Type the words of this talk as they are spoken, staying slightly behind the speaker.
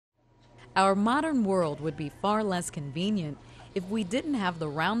Our modern world would be far less convenient if we didn't have the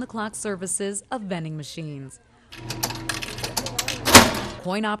round-the-clock services of vending machines.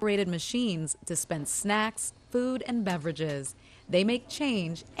 Coin-operated machines dispense snacks, food, and beverages. They make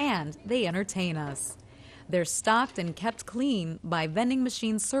change and they entertain us. They're stocked and kept clean by vending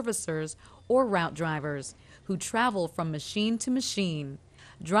machine servicers or route drivers who travel from machine to machine.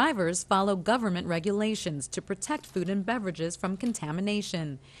 Drivers follow government regulations to protect food and beverages from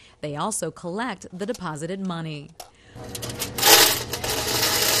contamination. They also collect the deposited money.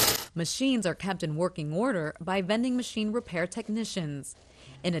 Machines are kept in working order by vending machine repair technicians.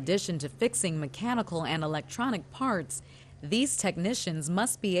 In addition to fixing mechanical and electronic parts, these technicians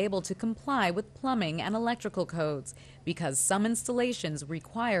must be able to comply with plumbing and electrical codes because some installations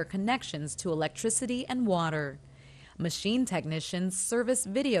require connections to electricity and water. Machine technicians service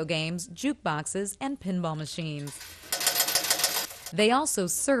video games, jukeboxes, and pinball machines. They also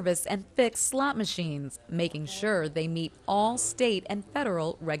service and fix slot machines, making sure they meet all state and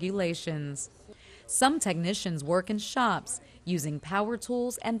federal regulations. Some technicians work in shops, using power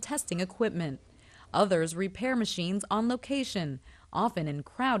tools and testing equipment. Others repair machines on location, often in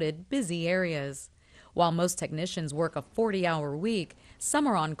crowded, busy areas. While most technicians work a 40-hour week, some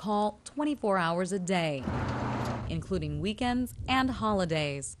are on call 24 hours a day, including weekends and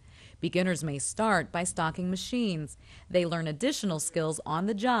holidays. Beginners may start by stocking machines. They learn additional skills on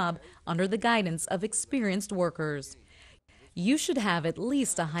the job under the guidance of experienced workers. You should have at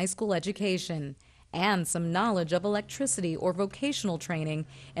least a high school education and some knowledge of electricity or vocational training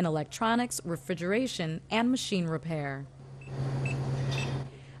in electronics, refrigeration, and machine repair.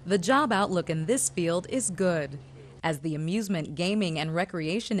 The job outlook in this field is good. As the amusement, gaming, and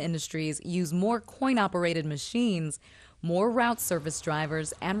recreation industries use more coin-operated machines, more route service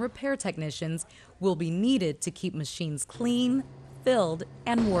drivers and repair technicians will be needed to keep machines clean, filled,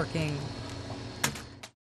 and working.